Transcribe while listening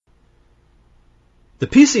The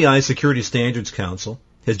PCI Security Standards Council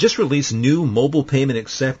has just released new mobile payment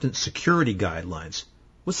acceptance security guidelines.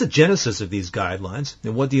 What's the genesis of these guidelines,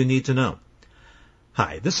 and what do you need to know?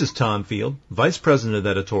 Hi, this is Tom Field, Vice President of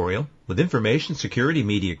Editorial with Information Security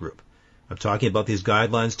Media Group. I'm talking about these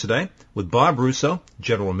guidelines today with Bob Russo,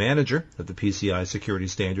 General Manager of the PCI Security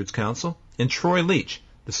Standards Council, and Troy Leach,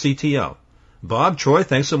 the CTO. Bob, Troy,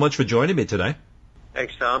 thanks so much for joining me today.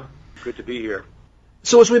 Thanks, Tom. Good to be here.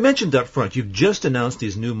 So as we mentioned up front, you've just announced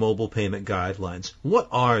these new mobile payment guidelines. What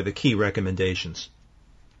are the key recommendations?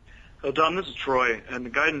 Hello, Tom. This is Troy, and the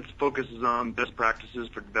guidance focuses on best practices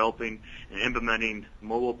for developing and implementing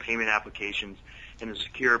mobile payment applications in a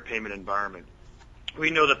secure payment environment. We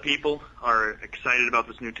know that people are excited about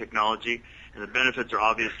this new technology, and the benefits are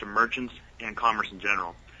obvious to merchants and commerce in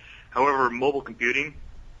general. However, mobile computing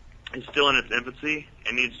is still in its infancy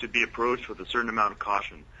and needs to be approached with a certain amount of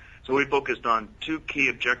caution. So we focused on two key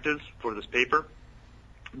objectives for this paper: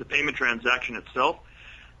 the payment transaction itself,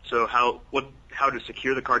 so how to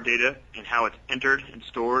secure the card data and how it's entered and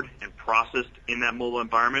stored and processed in that mobile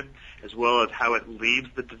environment, as well as how it leaves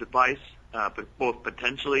the device, but both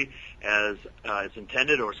potentially as it's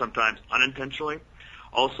intended or sometimes unintentionally.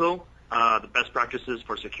 Also, the best practices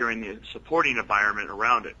for securing the supporting environment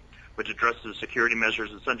around it, which addresses security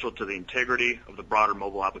measures essential to the integrity of the broader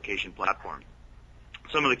mobile application platform.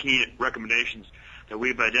 Some of the key recommendations that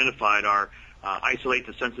we've identified are isolate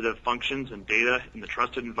the sensitive functions and data in the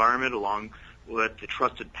trusted environment along with the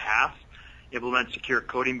trusted path, implement secure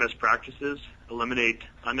coding best practices, eliminate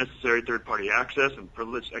unnecessary third-party access and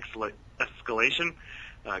privilege escalation,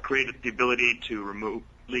 create the ability to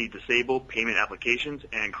remotely disable payment applications,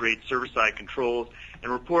 and create server-side controls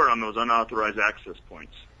and report on those unauthorized access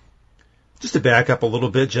points. Just to back up a little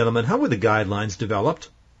bit, gentlemen, how were the guidelines developed?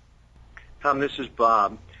 Tom, this is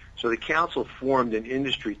Bob. So the Council formed an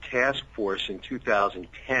industry task force in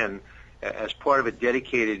 2010 as part of a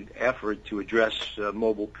dedicated effort to address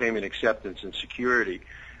mobile payment acceptance and security.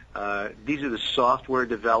 These are the software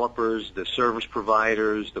developers, the service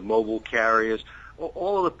providers, the mobile carriers,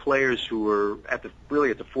 all of the players who are really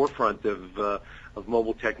at the forefront of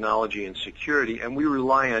mobile technology and security, and we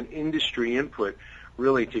rely on industry input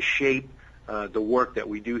really to shape the work that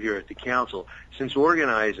we do here at the Council. Since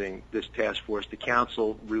organizing this task force, the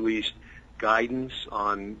Council released guidance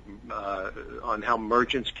on how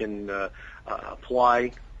merchants can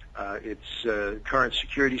apply its current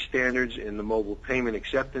security standards in the mobile payment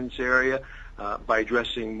acceptance area by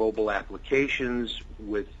addressing mobile applications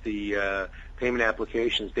with the Payment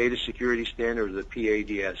Applications Data Security Standard, the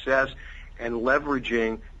PADSS, and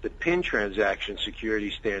leveraging the PIN Transaction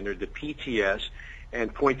Security Standard, the PTS,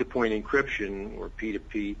 and point-to-point encryption, or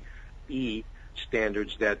P2P-E,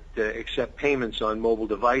 standards that accept payments on mobile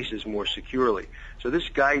devices more securely. So this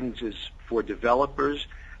guidance is for developers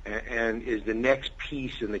and is the next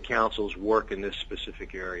piece in the Council's work in this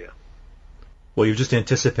specific area. Well, you've just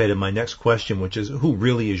anticipated my next question, which is who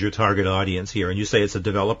really is your target audience here? And you say it's the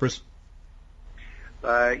developers?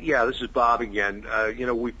 Yeah, this is Bob again.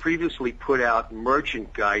 We previously put out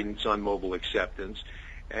merchant guidance on mobile acceptance,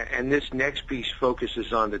 and this next piece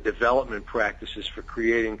focuses on the development practices for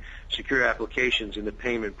creating secure applications in the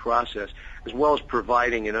payment process, as well as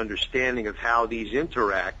providing an understanding of how these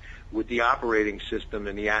interact with the operating system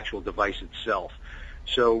and the actual device itself.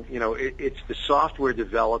 So, it's the software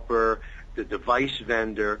developer, the device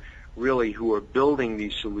vendor, really, who are building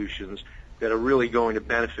these solutions that are really going to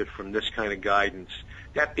benefit from this kind of guidance.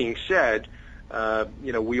 That being said,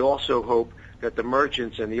 we also hope that the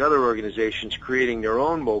merchants and the other organizations creating their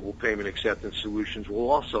own mobile payment acceptance solutions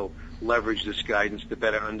will also leverage this guidance to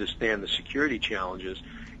better understand the security challenges,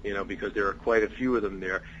 because there are quite a few of them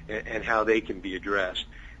there, and how they can be addressed.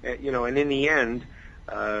 And in the end,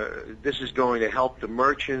 this is going to help the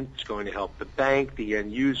merchant, it's going to help the bank, the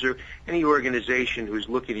end user, any organization who's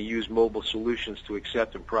looking to use mobile solutions to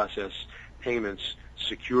accept and process payments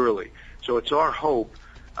securely. So it's our hope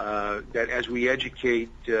that as we educate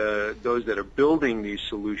those that are building these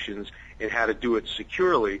solutions and how to do it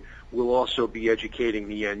securely, we'll also be educating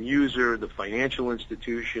the end user, the financial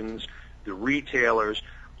institutions, the retailers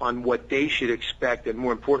on what they should expect and,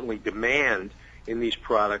 more importantly, demand in these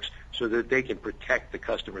products so that they can protect the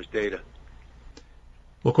customer's data.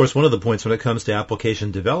 Well, of course, one of the points when it comes to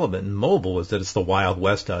application development in mobile is that it's the Wild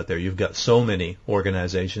West out there. You've got so many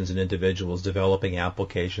organizations and individuals developing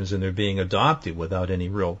applications, and they're being adopted without any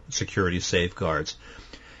real security safeguards.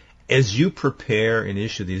 As you prepare and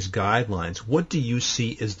issue these guidelines, what do you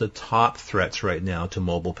see as the top threats right now to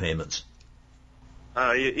mobile payments?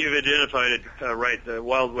 You've identified it right. The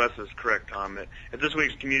Wild West is correct, Tom. At this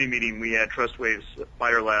week's community meeting, we had TrustWave's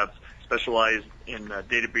Fire Labs specialized in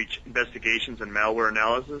data breach investigations and malware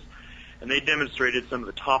analysis. And they demonstrated some of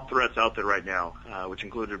the top threats out there right now, which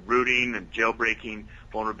included rooting and jailbreaking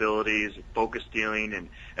vulnerabilities, focus stealing, and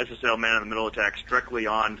SSL man-in-the-middle attacks directly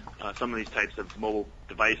on some of these types of mobile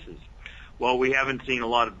devices. While we haven't seen a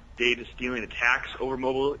lot of data stealing attacks over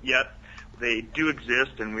mobile yet, they do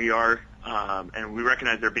exist, and we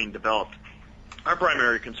recognize they're being developed. Our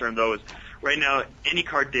primary concern, though, is right now any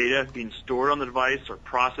card data being stored on the device or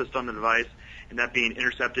processed on the device, and that being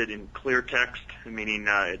intercepted in clear text, meaning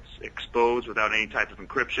it's exposed without any type of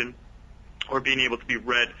encryption, or being able to be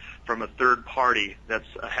read from a third party that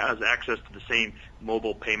has access to the same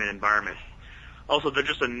mobile payment environment. Also, they're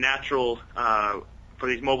just a natural, for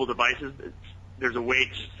these mobile devices, there's a way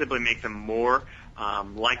to simply make them more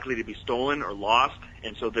likely to be stolen or lost,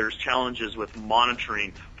 and so there's challenges with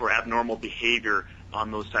monitoring for abnormal behavior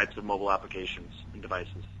on those types of mobile applications and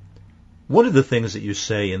devices. One of the things that you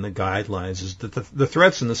say in the guidelines is that the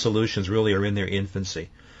threats and the solutions really are in their infancy.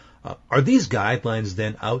 Are these guidelines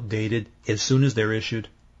then outdated as soon as they're issued?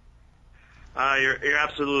 You're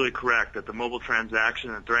absolutely correct that the mobile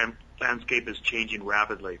transaction and threat landscape is changing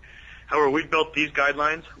rapidly. However, we've built these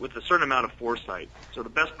guidelines with a certain amount of foresight. So the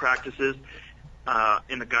best practices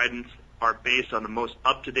in the guidance are based on the most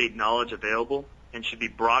up-to-date knowledge available and should be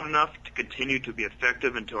broad enough to continue to be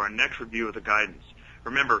effective until our next review of the guidance.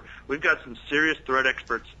 Remember, we've got some serious threat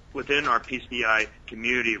experts within our PCI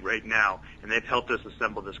community right now, and they've helped us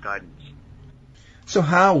assemble this guidance. So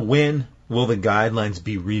when will the guidelines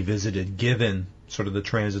be revisited, given sort of the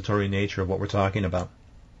transitory nature of what we're talking about?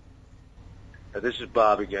 This is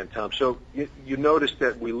Bob again, Tom. So you noticed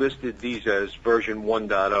that we listed these as version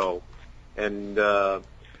 1.0, and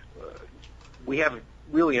we have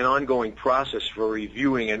really an ongoing process for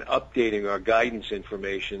reviewing and updating our guidance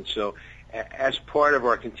information. So as part of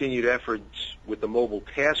our continued efforts with the Mobile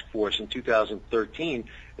Task Force in 2013,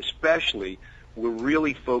 especially, we're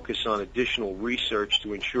really focused on additional research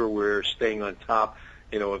to ensure we're staying on top,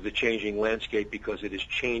 of the changing landscape, because it is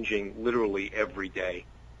changing literally every day.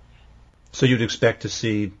 So you'd expect to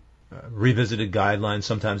see revisited guidelines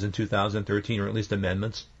sometimes in 2013, or at least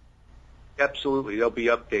amendments? Absolutely. There'll be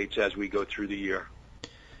updates as we go through the year.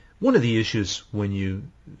 One of the issues when you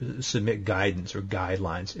submit guidance or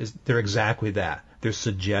guidelines is they're exactly that. They're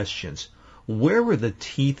suggestions. Where are the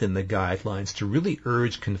teeth in the guidelines to really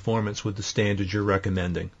urge conformance with the standards you're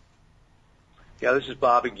recommending? Yeah, this is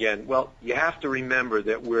Bob again. Well, you have to remember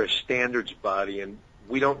that we're a standards body, and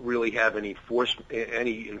we don't really have any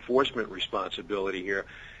enforcement responsibility here.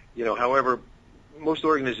 However, most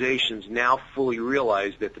organizations now fully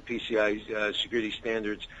realize that the PCI security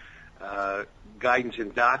standards guidance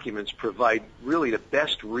and documents provide really the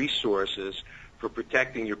best resources for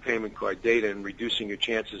protecting your payment card data and reducing your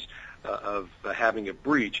chances of having a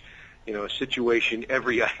breach. A situation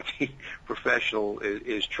every IT professional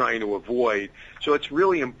is trying to avoid. So it's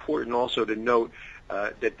really important also to note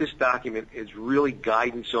that this document is really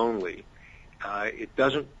guidance only. It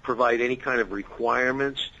doesn't provide any kind of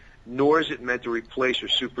requirements, nor is it meant to replace or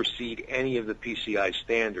supersede any of the PCI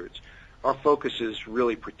standards. Our focus is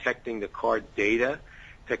really protecting the card data.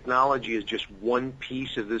 Technology is just one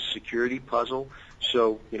piece of this security puzzle.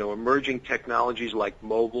 So, emerging technologies like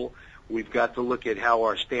mobile, we've got to look at how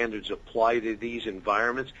our standards apply to these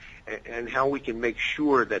environments and how we can make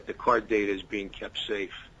sure that the card data is being kept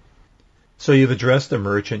safe. So you've addressed the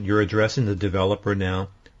merchant, you're addressing the developer now.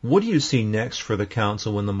 What do you see next for the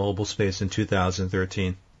Council in the mobile space in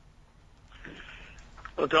 2013?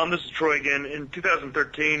 Well, Tom, this is Troy again. In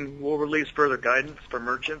 2013, we'll release further guidance for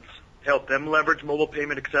merchants to help them leverage mobile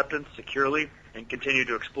payment acceptance securely and continue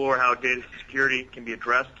to explore how data security can be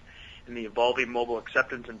addressed in the evolving mobile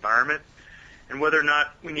acceptance environment, and whether or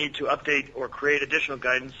not we need to update or create additional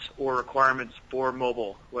guidance or requirements for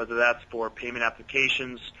mobile, whether that's for payment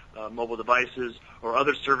applications, mobile devices, or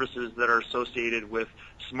other services that are associated with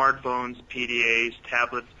smartphones, PDAs,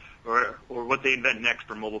 tablets, or what they invent next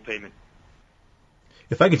for mobile payment.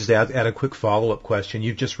 If I could just add a quick follow-up question.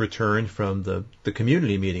 You've just returned from the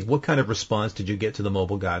community meeting. What kind of response did you get to the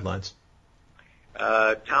mobile guidelines?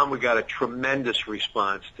 Tom, we got a tremendous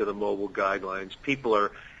response to the mobile guidelines. People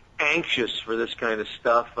are anxious for this kind of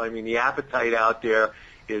stuff. I mean, the appetite out there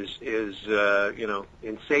is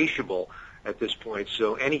insatiable at this point.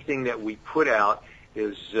 So anything that we put out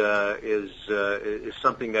is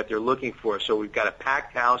something that they're looking for. So we've got a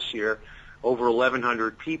packed house here, over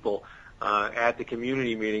 1,100 people at the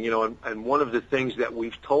community meeting. And one of the things that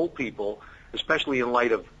we've told people, especially in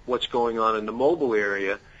light of what's going on in the mobile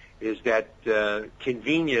area, is that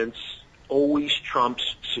convenience always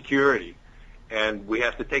trumps security. And we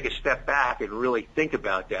have to take a step back and really think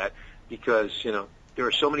about that, because, there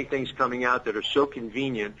are so many things coming out that are so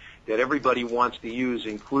convenient that everybody wants to use,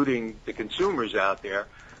 including the consumers out there.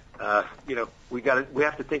 We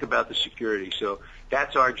have to think about the security. So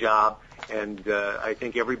that's our job, and I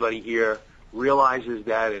think everybody here realizes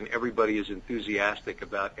that, and everybody is enthusiastic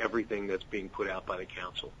about everything that's being put out by the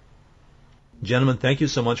council. Gentlemen, thank you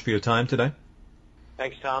so much for your time today.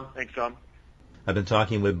 Thanks, Tom. Thanks, Tom. I've been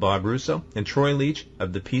talking with Bob Russo and Troy Leach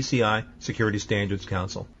of the PCI Security Standards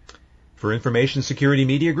Council. For Information Security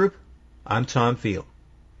Media Group, I'm Tom Field.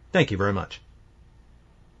 Thank you very much.